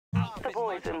The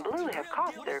boys in blue have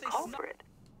caught their culprit.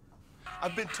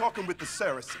 I've been talking with the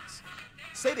Saracens.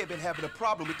 Say they've been having a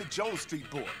problem with the Jones Street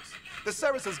boys. The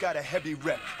Saracens got a heavy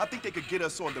rep. I think they could get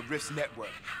us on the Rifts network.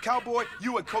 Cowboy,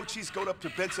 you and Cochise go up to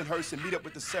Bensonhurst and meet up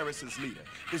with the Saracens leader.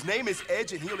 His name is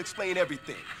Edge, and he'll explain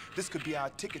everything. This could be our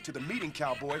ticket to the meeting,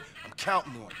 Cowboy. I'm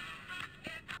counting on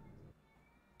you.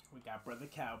 We got Brother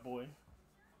Cowboy.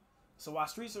 So while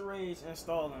Streets of Rage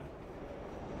installing,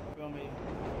 feel me?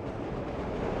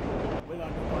 We're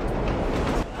gonna do part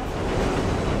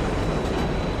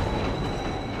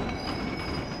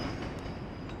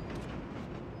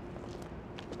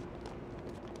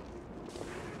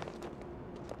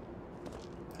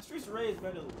 2. Streets of Rage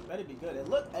better be good. It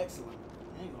looked excellent.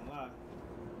 I ain't gonna lie.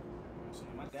 So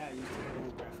my dad used to do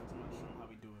old graphics. I'm not sure how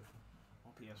we do it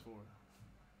on PS4.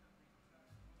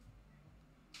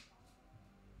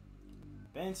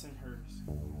 Bensonhurst,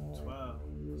 12,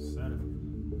 7.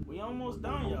 We almost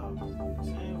done, y'all. I'm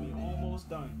saying we almost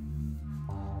done.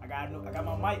 I got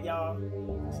my mic, y'all. I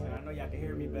know y'all can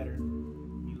hear me better.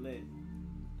 We lit.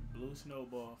 Blue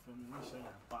snowball for me. Let me show you the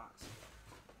box.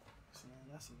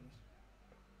 Y'all see this?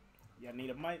 Y'all need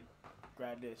a mic?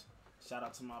 Grab this. Shout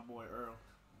out to my boy Earl.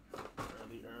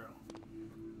 Early Earl.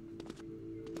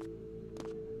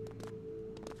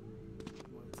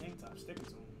 Boy, tank top sticking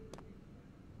to him.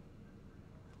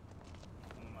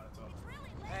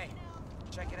 Hey,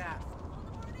 check it out.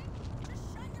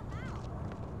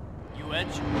 You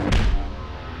Edge?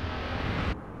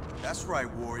 That's right,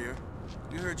 Warrior.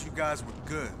 We heard you guys were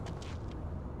good.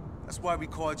 That's why we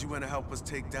called you in to help us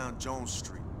take down Jones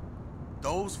Street.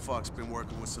 Those fucks been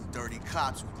working with some dirty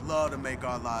cops who'd love to make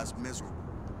our lives miserable.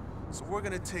 So we're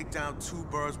gonna take down 2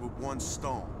 birds with 1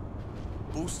 stone.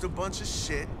 Boost a bunch of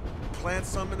shit, plant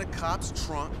some in the cop's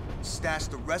trunk, stash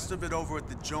the rest of it over at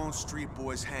the Jones Street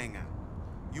boys hangout.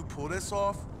 You pull this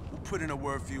off, we'll put in a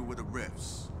word for you with the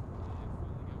Rifts.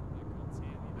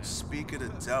 Speak of the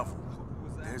devil,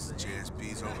 there's the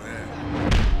JSBs over there.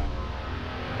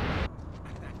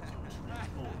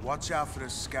 Watch out for the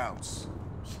scouts.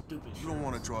 You don't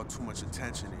want to draw too much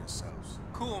attention to yourselves.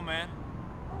 Cool, man.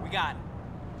 We got it.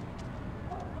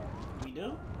 We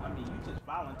do? I mean, you just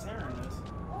volunteering this.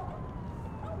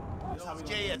 Those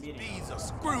JSBs are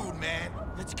screwed, man.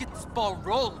 Let's get this ball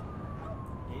rolling.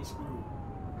 They screwed.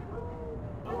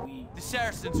 But the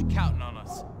Saracens are counting on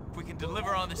us. If we can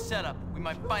deliver on the setup, we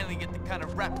might finally get the kind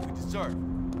of rep we deserve.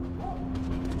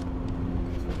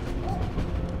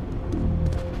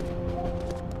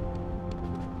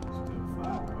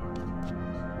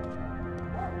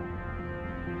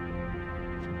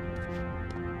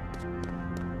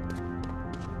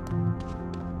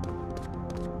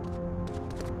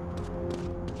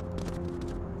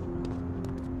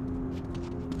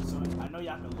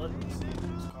 Y'all can look and see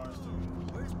these cars too.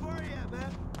 Where's the party at,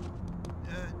 man?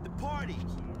 The party.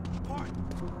 Party.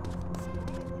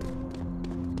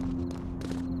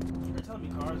 You're telling me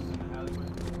cars is in the alleyway?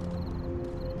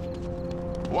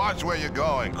 Watch where you're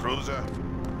going, cruiser.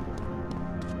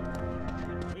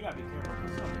 We gotta be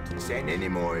careful. Send any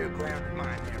more of your grounded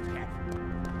mine there, Captain.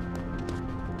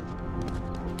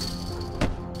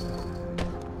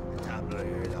 The top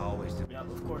layer is always the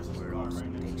of course, it's where it also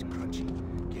takes crunchy.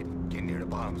 Get near the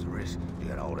bottoms of the wrist. You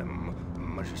got all them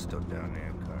mushy stuff down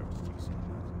there.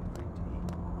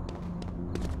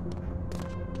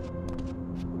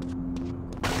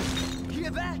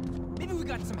 Hear that? Maybe we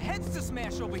got some heads to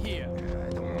smash over here. I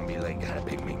don't want to be late. Got a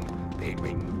big meeting. Big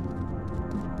meeting.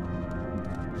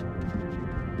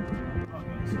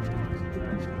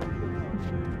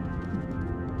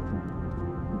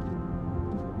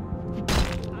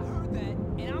 I heard that,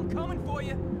 and I'm coming for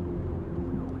you.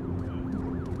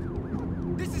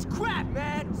 This is crap,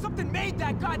 man! Something made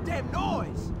that goddamn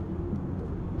noise!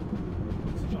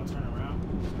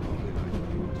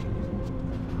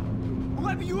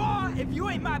 Whoever you are, if you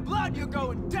ain't my blood, you're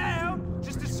going down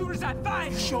just as soon as I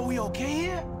find you. Sure we okay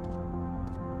here?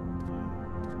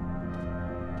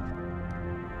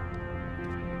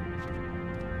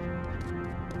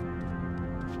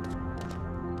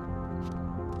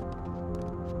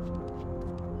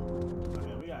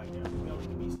 Okay, we gotta get. We gotta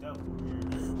be stealthy here.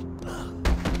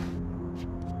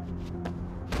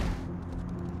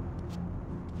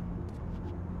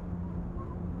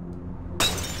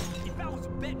 If I was a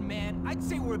betting man, I'd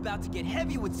say we're about to get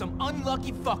heavy with some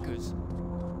unlucky fuckers.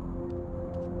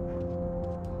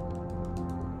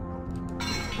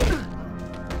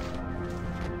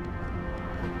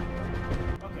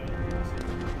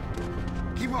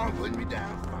 Keep on putting me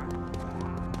down.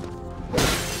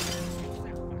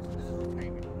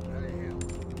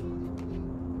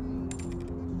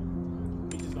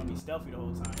 We just gonna be stealthy the whole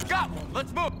whole time. Got one.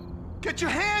 Let's move. Get your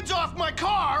hands off my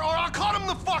car, or I'll cut him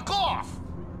the fuck off!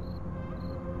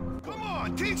 Come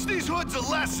on, teach these hoods a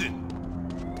lesson!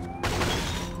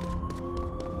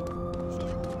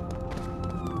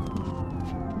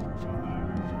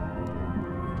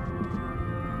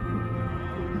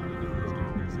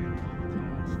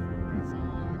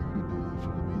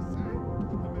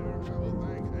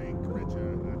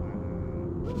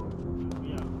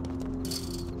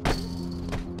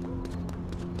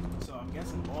 So I'm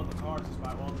guessing all the cars is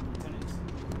by all the lieutenants.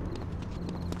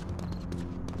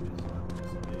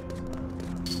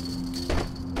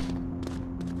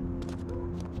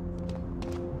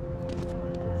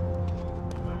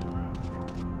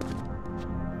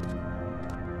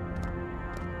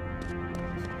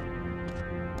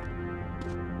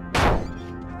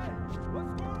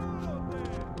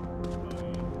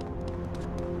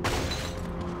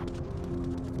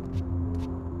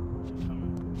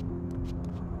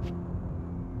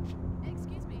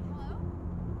 Excuse me, hello?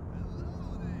 Hello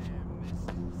there, missus.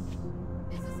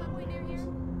 Is the subway near here?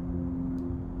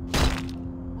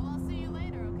 Well, I'll see you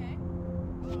later, okay?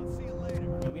 I'll see you later.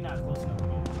 Yeah, we not close enough yet.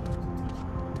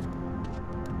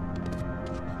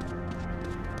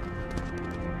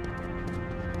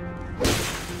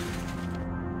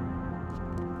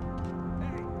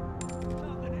 Hey,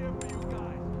 nothing here for you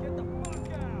guys. Get the fuck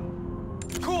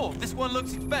out. Cool. This one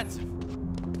looks expensive.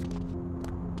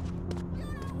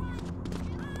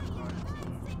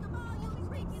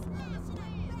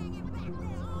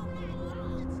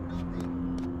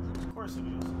 Of course it is.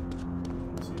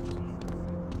 Let's see what's going on.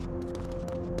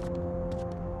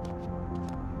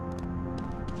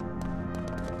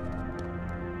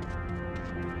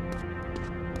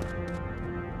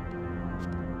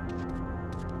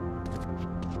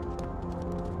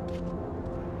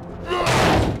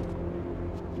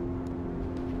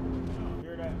 You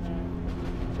hear that, man?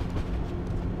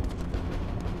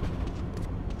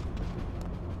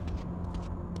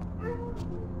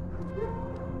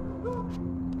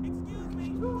 Excuse me.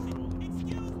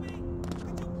 Excuse me.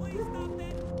 Could you please stop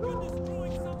that? You're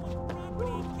destroying someone's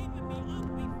property and keeping me up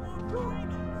before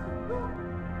finals.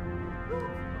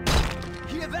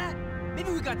 Hear that? Maybe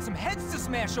we got some heads to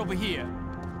smash over here.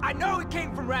 I know it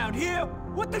came from around here.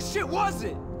 What the shit was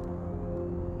it?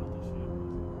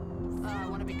 I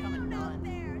want to become a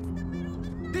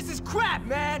nun. This is crap,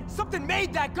 man. Something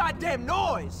made that goddamn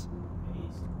noise.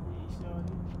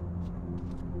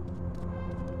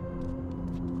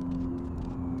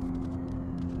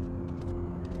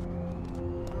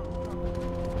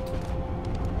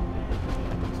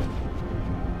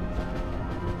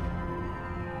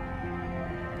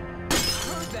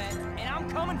 Heard that, and I'm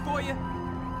coming for you.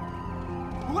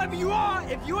 Whoever you are,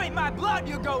 if you ain't my blood,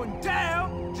 you're going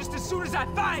down just as soon as I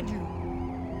find you.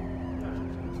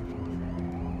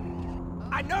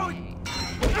 I know it.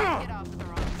 Get off at the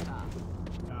wrong stop.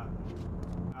 Got it.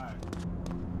 Alright.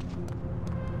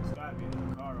 There's gotta be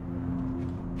another car over there.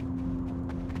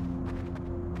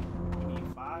 We need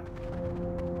 5?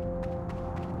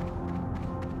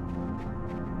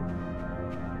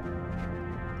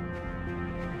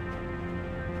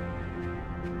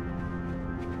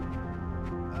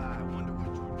 I wonder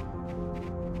what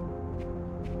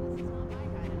This is not my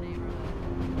kind of neighborhood.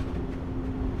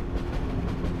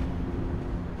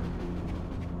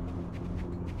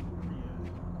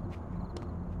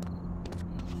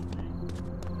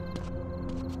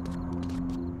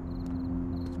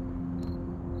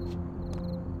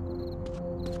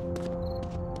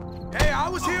 Hey, I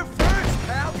was here first,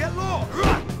 pal. Get low.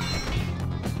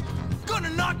 Gonna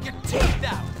knock your teeth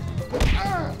out.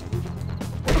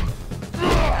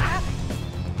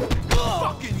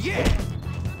 Fucking yeah.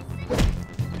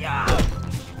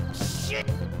 Shit.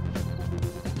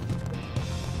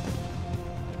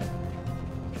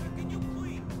 Can you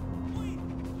please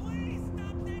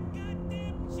stop that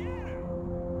goddamn chatter?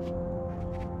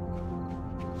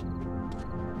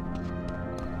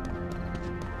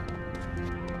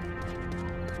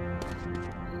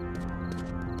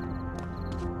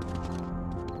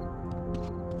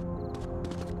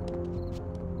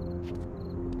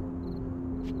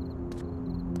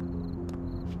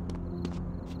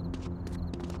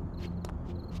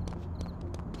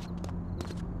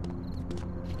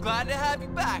 Glad to have you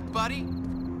back, buddy.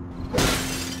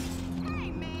 Hey,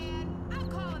 man. I'm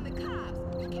calling the cops.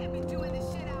 You can't be doing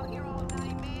this shit out here all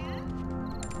night, man.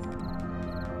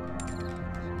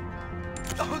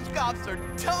 Those cops are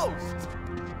toast.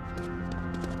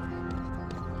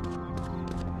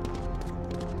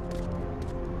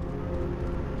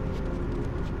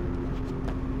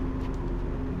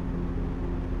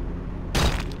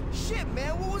 Shit,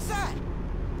 man, what was that?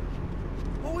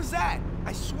 was that?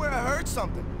 I swear I heard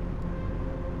something.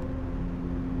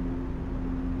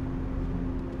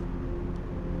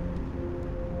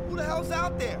 Who the hell's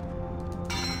out there?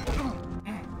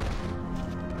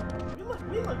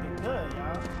 We looking good,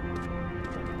 y'all.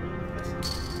 Looking really efficient.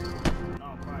 No,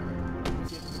 I'm fine right now.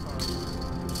 Let's get to the car.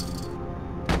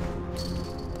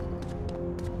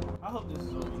 I hope this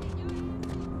is over.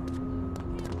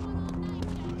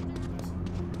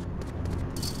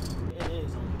 It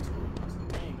is only 2 of us.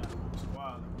 We ain't got a whole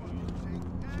squad like we usually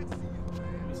do.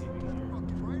 Let me see if we can hear it.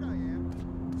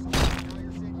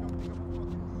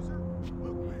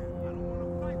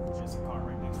 There's a car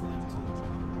right next to them, too.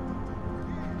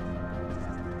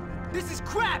 This is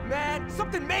crap, man!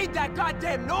 Something made that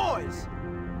goddamn noise!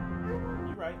 You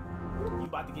right. You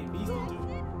about to get beasted,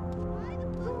 dude.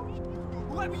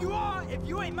 Whoever you are, if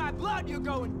you ain't my blood, you're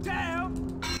going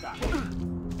down! Stop.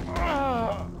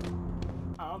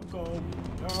 I'm going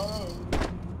down.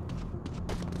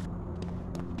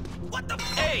 What the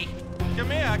f- Hey! Come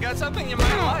here, I got something you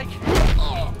might like.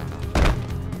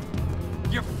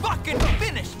 You're fucking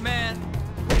finished, man!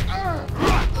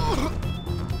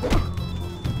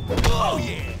 Oh,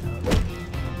 yeah!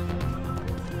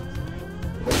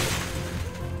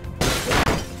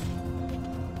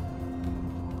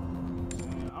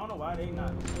 I don't know why they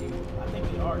not able. I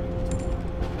think they are able to.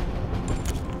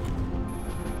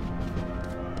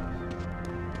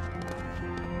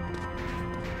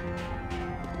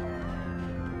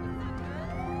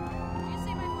 Do you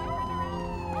see my boyfriend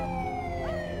around?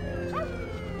 See you later.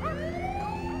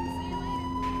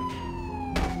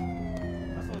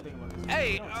 That's the only thing about this.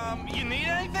 Hey, They don't say- you need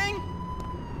anything?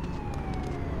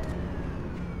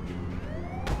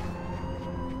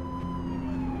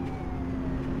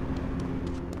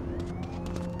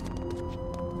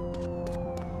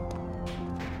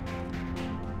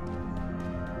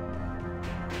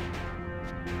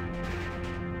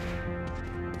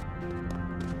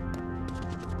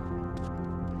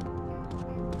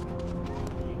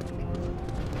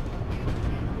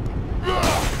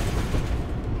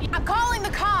 I'm calling the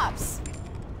cops.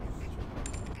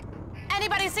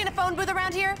 Anybody seen a phone booth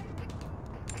around here?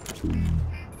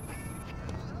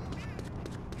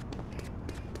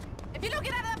 If you don't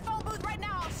get out of that phone booth right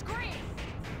now, I'll scream.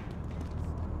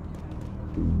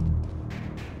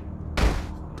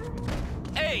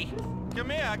 Hey! Come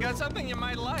here, I got something you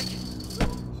might like.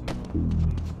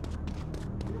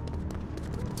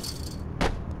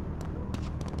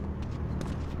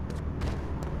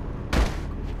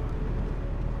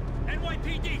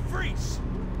 NYPD, freeze!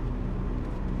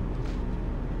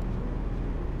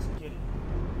 Let's get it.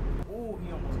 Ooh,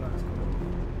 he almost got his car.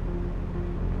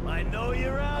 I know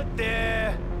you're out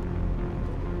there.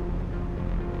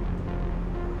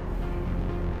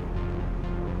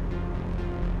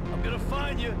 I'm gonna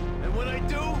find you, and when I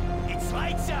do, it's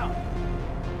lights out.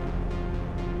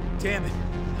 Damn it,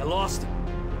 I lost him.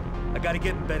 I gotta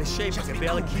get in better shape. I can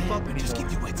barely keep up anymore. Just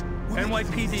keep your wits.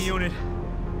 NYPD unit.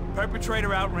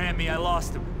 Perpetrator outran me. I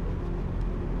lost him.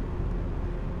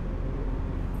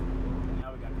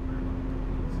 Now we got to worry about the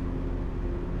police.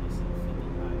 They see 50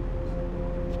 items.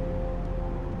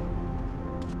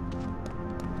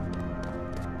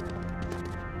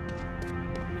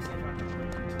 Let me see if I can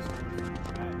break into this place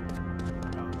back.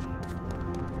 Y'all done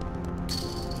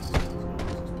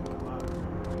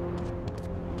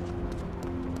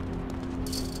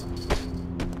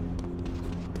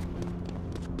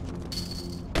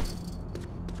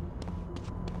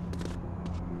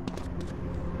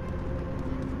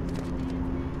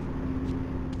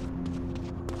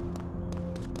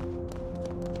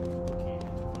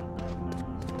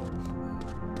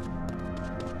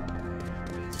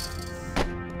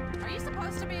Are you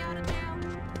supposed to be out of jail?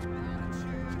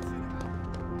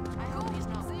 I hope he's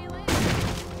not. See you later.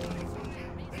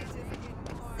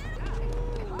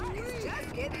 It's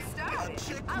just getting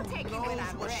started. I'll take you when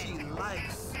I'm ready. She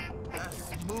likes. That's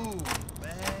smooth,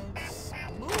 man.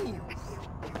 Smooth.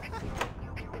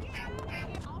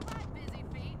 All right, busy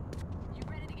feet. You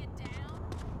ready to get down?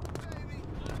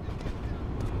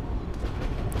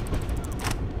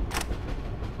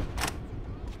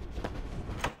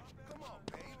 Come on,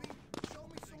 baby. Show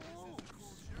me some moves.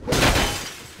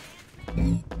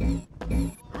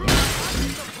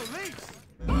 The police.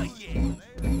 Oh, yeah.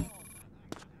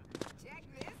 Check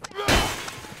this out.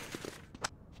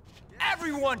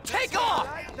 Everyone, take off!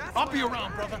 I'll be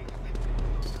around, brother.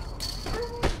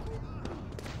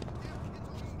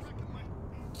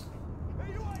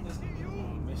 This nigga on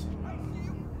a mission, man.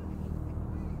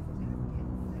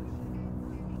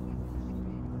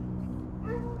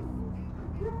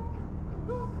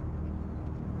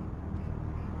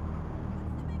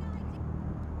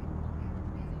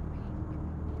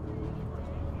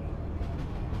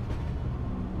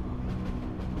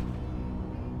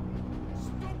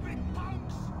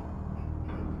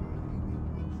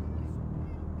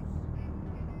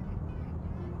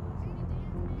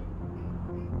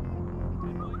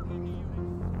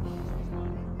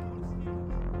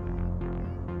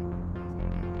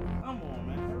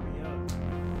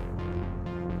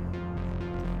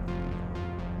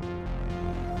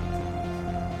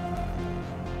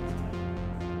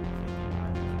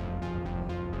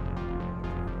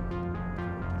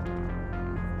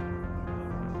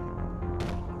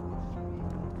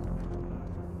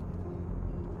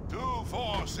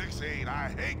 on, 16. I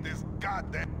hate this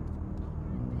goddamn...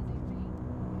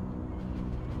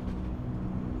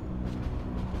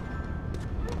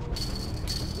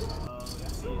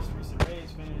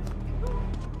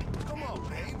 Come on,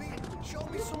 baby. Show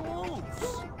me some moves.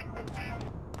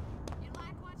 You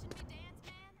like watching me dance,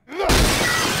 man?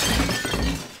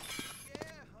 Yeah,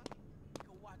 honey.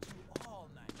 Can watch you all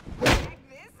night. Check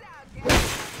this out, guys.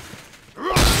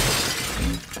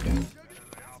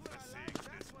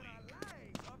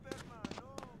 So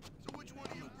which one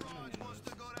of you broads wants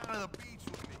to go down to the beach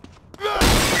with me?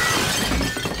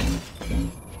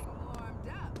 Getting warmed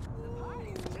up. The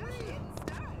party's just getting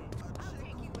started. I'll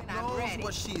take you when I'm Knows ready.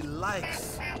 what she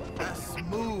likes. That's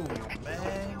smooth,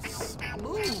 man.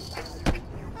 Smooth.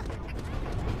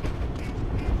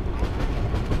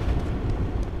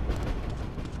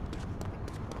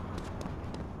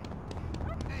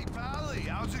 Hey, Pally,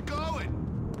 how's it going?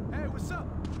 Hey, what's up?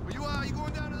 Are you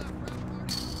going down to that frat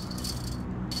party?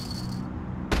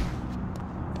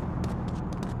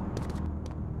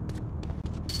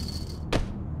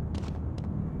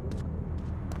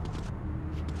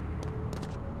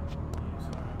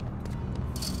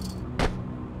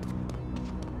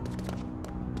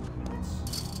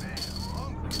 Man, I'm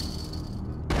hungry.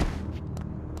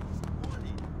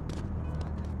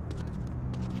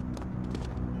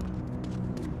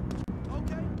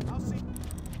 Okay, I'll see.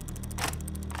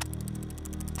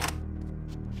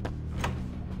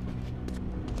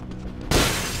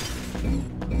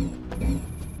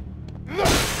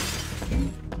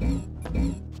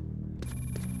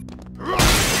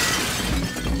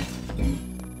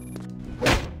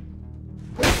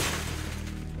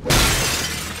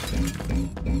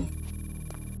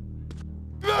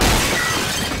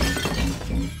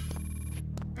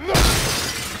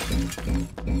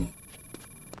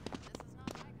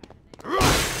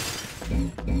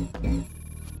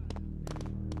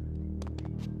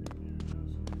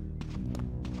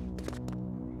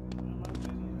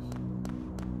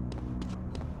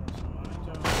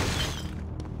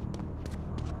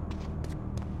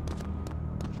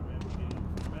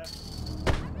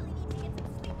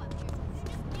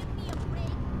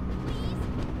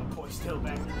 Still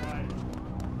back in line.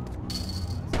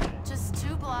 Just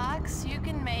 2 blocks. You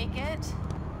can make it.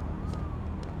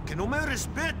 Que no me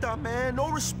respeta, man. No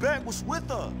respect. What's with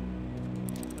her?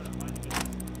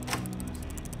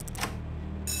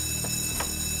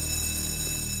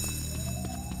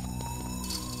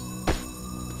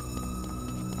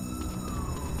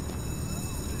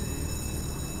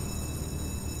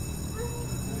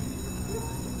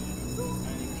 I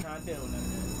ain't even trying to deal with none of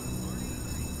that.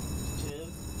 Just chill.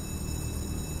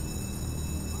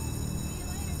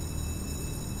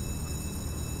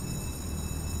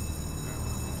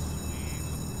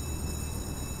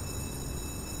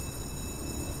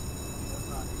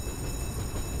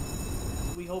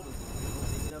 We hoping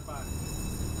they get up out of here.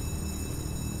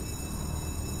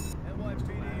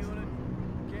 NYPD unit,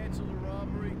 cancel the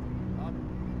robbery.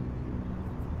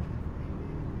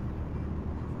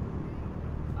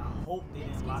 I hope they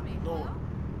didn't lock the door.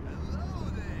 Hello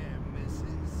there,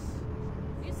 missus.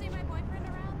 Do you see my boyfriend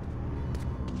around?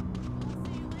 I'll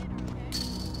see you later, okay?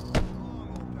 So long,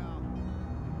 old pal.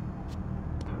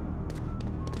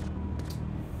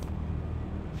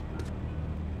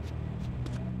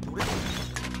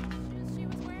 Shoes she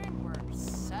was wearing were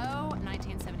so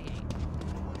 1978.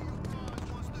 One of you broads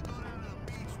wants to go down to the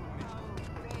beach with me. Oh,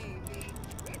 baby.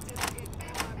 We're just getting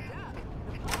warmed up.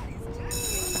 The party's just getting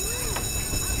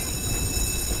started.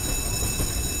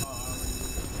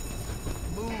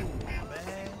 Smooth, man.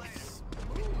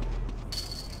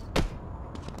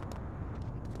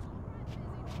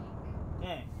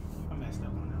 Dang, I messed up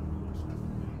on that one.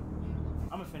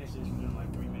 I'm gonna finish this within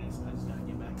like 3 minutes. I just gotta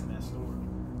get back to that store.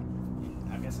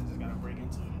 I guess I just gotta break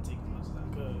into it and take as much as I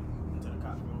could until the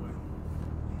cops go away.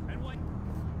 And what?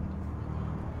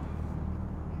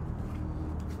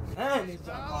 Dang, this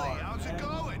job Pally, hard, how's it man.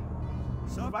 going?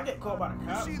 So if I get caught by the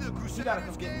cops, see the he gotta Crusaders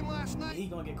come get game me. last night? He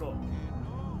gonna get caught. No,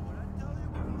 what I tell you?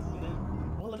 And then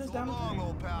all of this So down the long, street.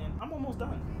 old pal. And I'm almost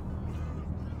done.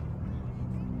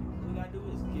 All we gotta do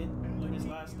is get through this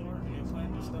last store and then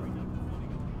plan this stuff.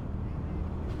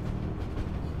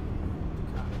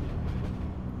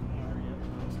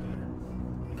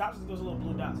 The cops just goes a little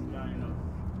blue dots if y'all ain't know.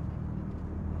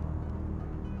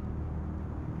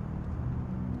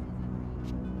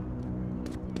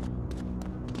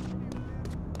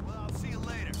 Well, I'll see you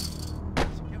later.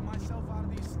 To get myself out of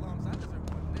these slums, I deserve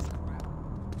more than this crap.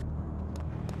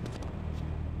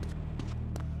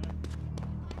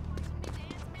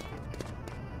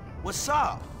 What's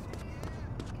up?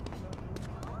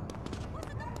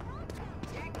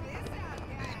 Check this out,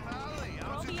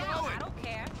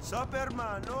 Sup,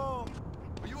 hermano?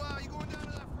 You going down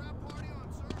to that frat party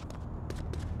on Surf?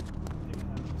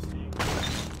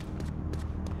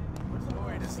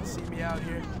 Corey doesn't see me out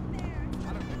here.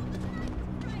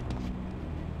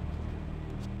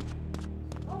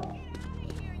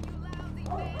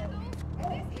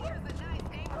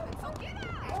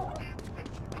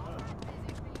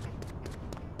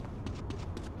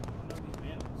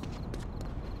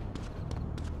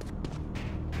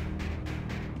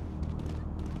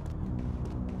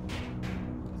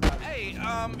 Hey,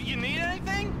 you need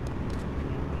anything?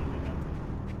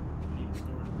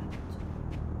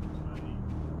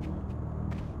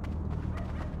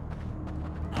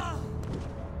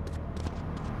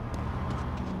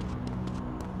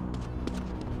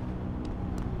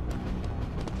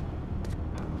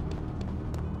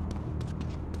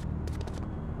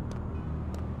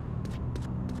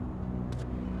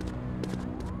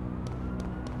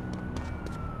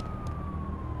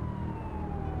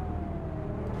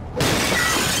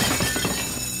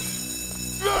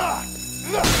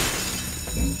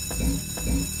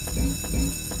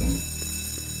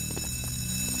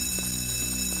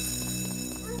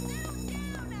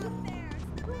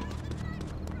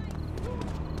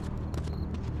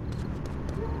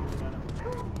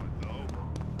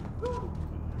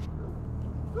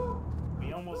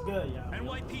 We almost good, y'all.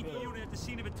 NYPD unit at the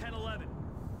scene of a 1011.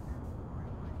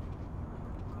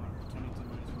 22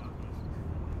 minutes left.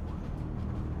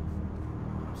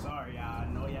 I'm sorry, y'all. I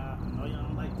know y'all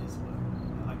don't like this, but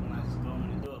I like when I just go in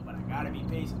and do it. But I gotta be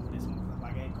patient with this one, because if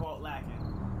I get caught lacking,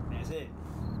 that's it.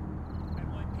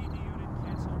 NYPD unit,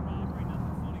 cancel robbery,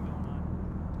 nothing funny going on.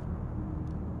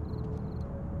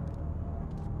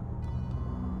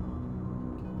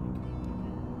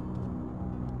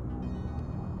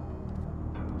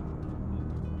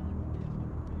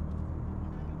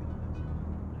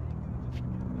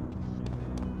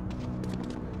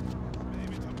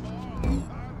 Maybe tomorrow I'll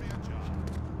find me a job.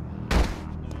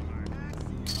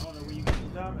 I don't know where you get the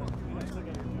job at. Let's look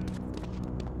at it.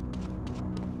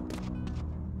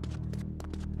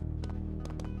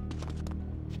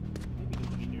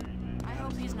 I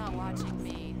hope he's not watching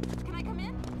me. Can I come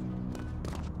in?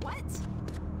 What?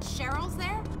 Cheryl's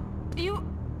there? You...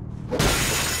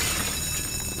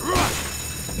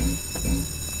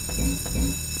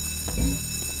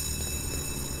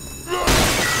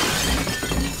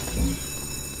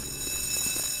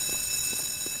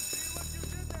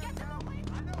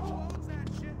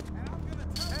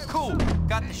 Cool,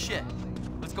 got the shit.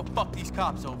 Let's go fuck these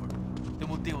cops over. Then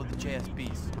we'll deal with the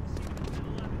JSBs.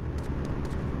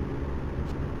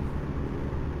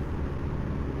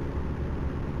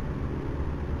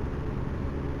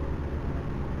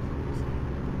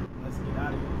 Let's get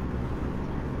out of here.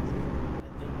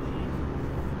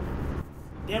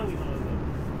 Then we gonna go.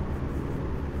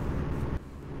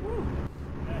 Woo.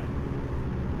 Man.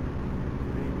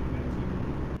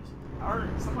 I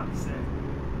heard somebody said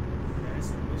that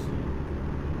it's a mission.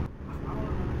 I don't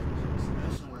know. It's a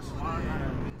mission where Swan gotta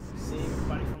save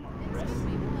everybody from an arrest.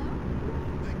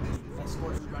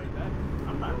 Escort everybody back.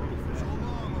 I'm not ready for that.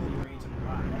 I'll be raging a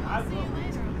lot. And I will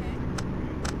rage.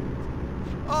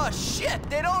 Oh shit,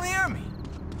 they don't hear me!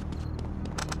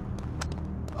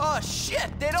 Oh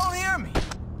shit, they don't hear me!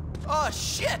 Oh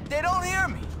shit, they don't hear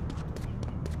me!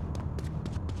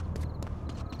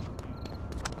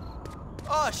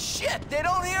 Oh shit, they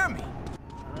don't hear me!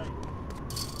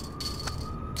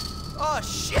 Oh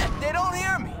shit, they don't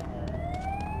hear me!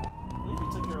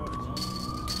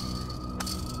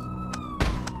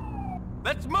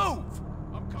 Let's move!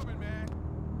 I'm coming, man.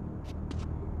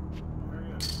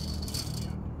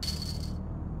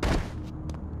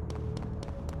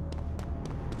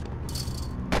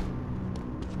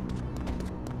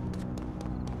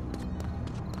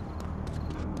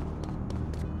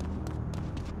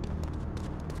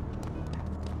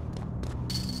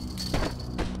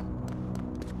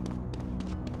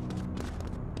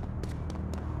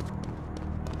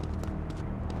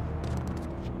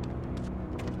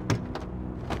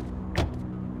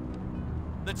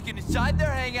 Let's get inside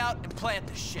their hangout and plant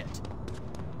the shit.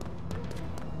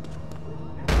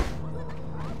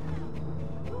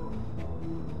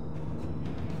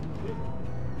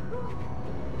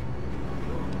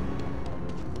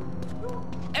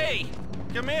 Hey,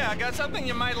 come here, I got something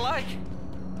you might like.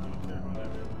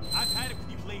 I've had it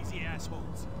with you lazy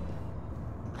assholes.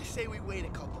 I say we wait a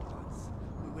couple months.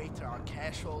 We wait till our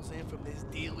cash rolls in from this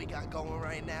deal we got going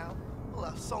right now. We'll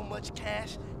have so much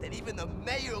cash that even the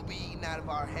mayor will be eating out of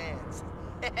our hands.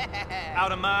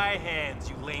 Out of my hands,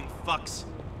 you lame fucks.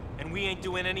 And we ain't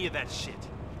doing any of that shit.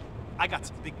 I got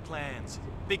some big plans.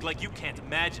 Big like you can't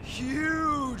imagine.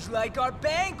 Huge, like our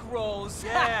bankrolls.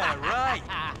 Yeah, right.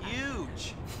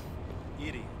 Huge.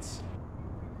 Idiots.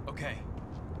 Okay,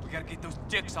 we gotta get those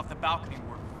dicks off the balcony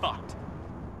or we're fucked.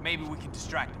 Maybe we can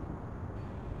distract them.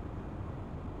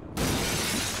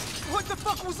 What the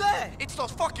fuck was that? It's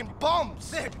those fucking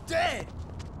bums. They're dead.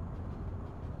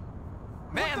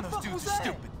 Man, those dudes are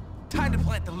stupid. Time to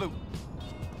plant the loot.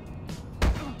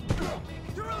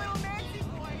 You're a little Nancy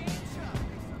boy, ain't ya?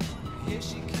 Here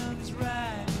she comes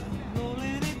riding,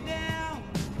 rolling it down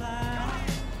the line.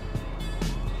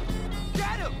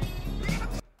 Get him!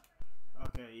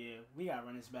 Okay, yeah, we gotta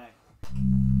run this back.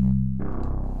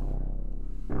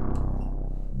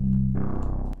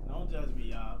 Don't judge me,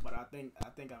 y'all, but I think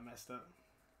I messed up.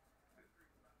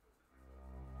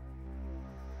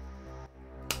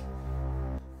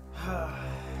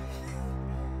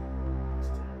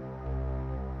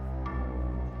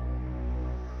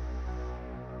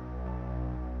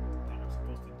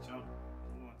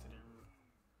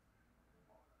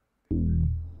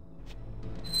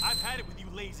 I've had it with you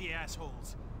lazy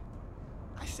assholes.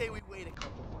 I say we wait a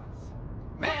couple months.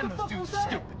 Man, those dudes are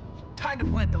stupid. Time to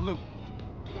plant the loot.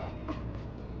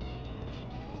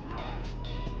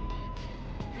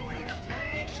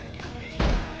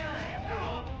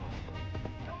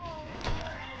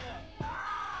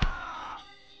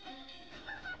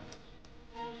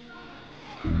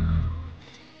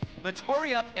 Let's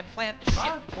hurry up and plant the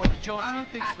shit before the Jones. I don't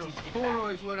think so. Polo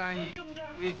is what I need. No.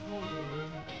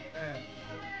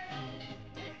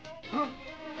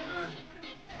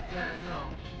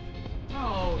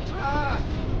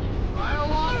 I don't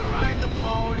want to ride the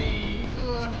pony.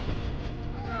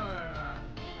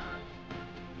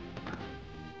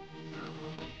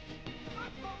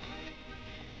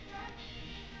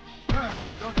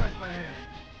 Don't touch my hand.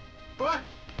 What?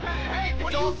 Hey,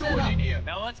 what are you doing in here?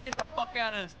 Now let's get the fuck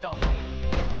out of this dump.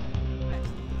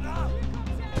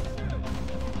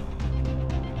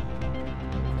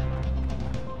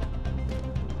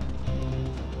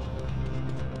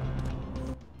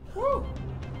 Woo!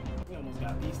 We almost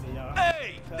got beasted, y'all.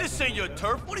 Hey, this ain't your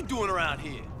turf. What are you doing around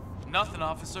here? Nothing,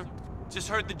 officer. Just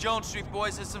heard the Jones Street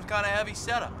boys had some kind of heavy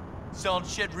setup. Selling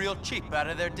shit real cheap out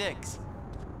of their digs.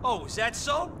 Oh, is that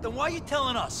so? Then why are you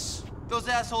telling us? Those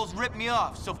assholes ripped me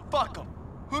off, so fuck them.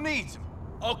 Who needs them?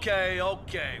 Okay.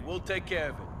 We'll take care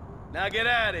of it. Now get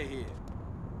out of here.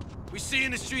 We see you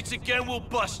in the streets again, we'll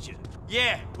bust you.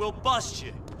 Yeah, we'll bust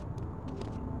you.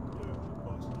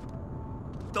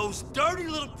 Those dirty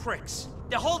little pricks.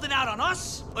 They're holding out on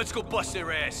us? Let's go bust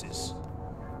their asses.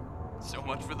 So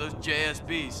much for those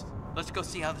JSBs. Let's go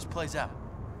see how this plays out.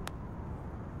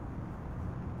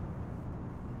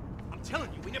 I'm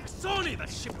telling you, we never saw any of that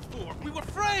shit before. We were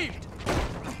framed.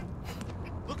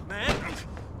 Look, man,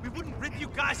 we wouldn't rip you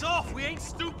guys off. We ain't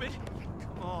stupid.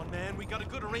 Come on, man, we got a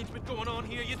good arrangement going on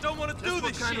here. You don't want to do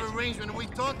this shit. What kind of arrangement are we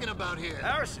talking about here?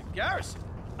 Garrison.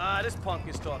 This punk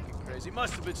is talking crazy.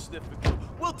 Must have been sniffing glue.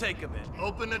 We'll take him in.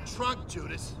 Open the trunk,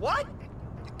 Judas. What?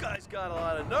 You guys got a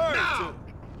lot of nerve, No!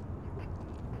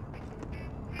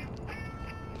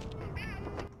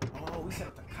 Oh, we set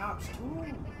up the cops too.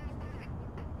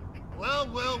 Well.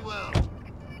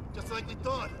 Just like we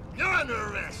thought. You're under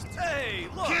arrest. Hey,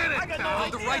 look, Get it, I got no pal.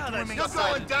 idea The right how to that remain shit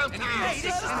silent. started. You're going downtown. Hey,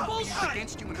 this is Hey, bullshit.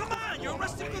 against you in Come on, you're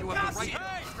arresting good You have cops the right here.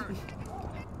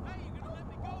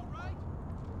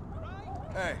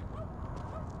 Hey.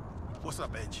 What's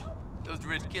up, Edge? Those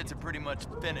rich kids are pretty much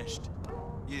finished.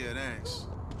 Yeah, thanks.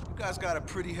 You guys got a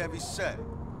pretty heavy set.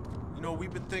 You know,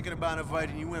 we've been thinking about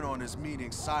inviting you in on this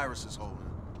meeting Cyrus is holding.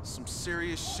 Some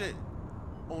serious shit.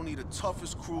 Only the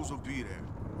toughest crews will be there.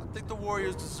 I think the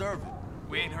Warriors deserve it.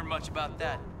 We ain't heard much about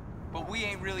that. But we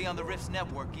ain't really on the Rifts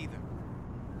network either.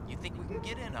 You think we can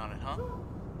get in on it, huh?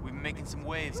 We've been making some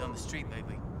waves on the street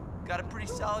lately. Got a pretty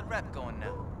solid rep going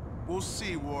now. We'll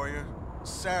see, Warrior.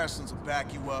 Saracens will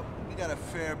back you up. We got a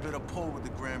fair bit of pull with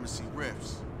the Gramercy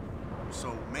Rifts.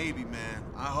 So maybe, man,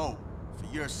 I hope, for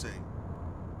your sake.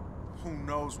 Who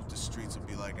knows what the streets will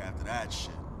be like after that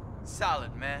shit.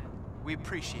 Solid, man. We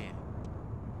appreciate it.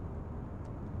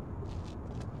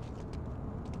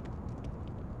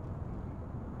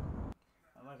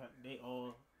 I like how they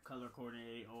all color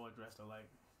coordinated, they all dressed alike.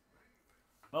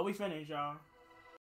 But we finished, y'all.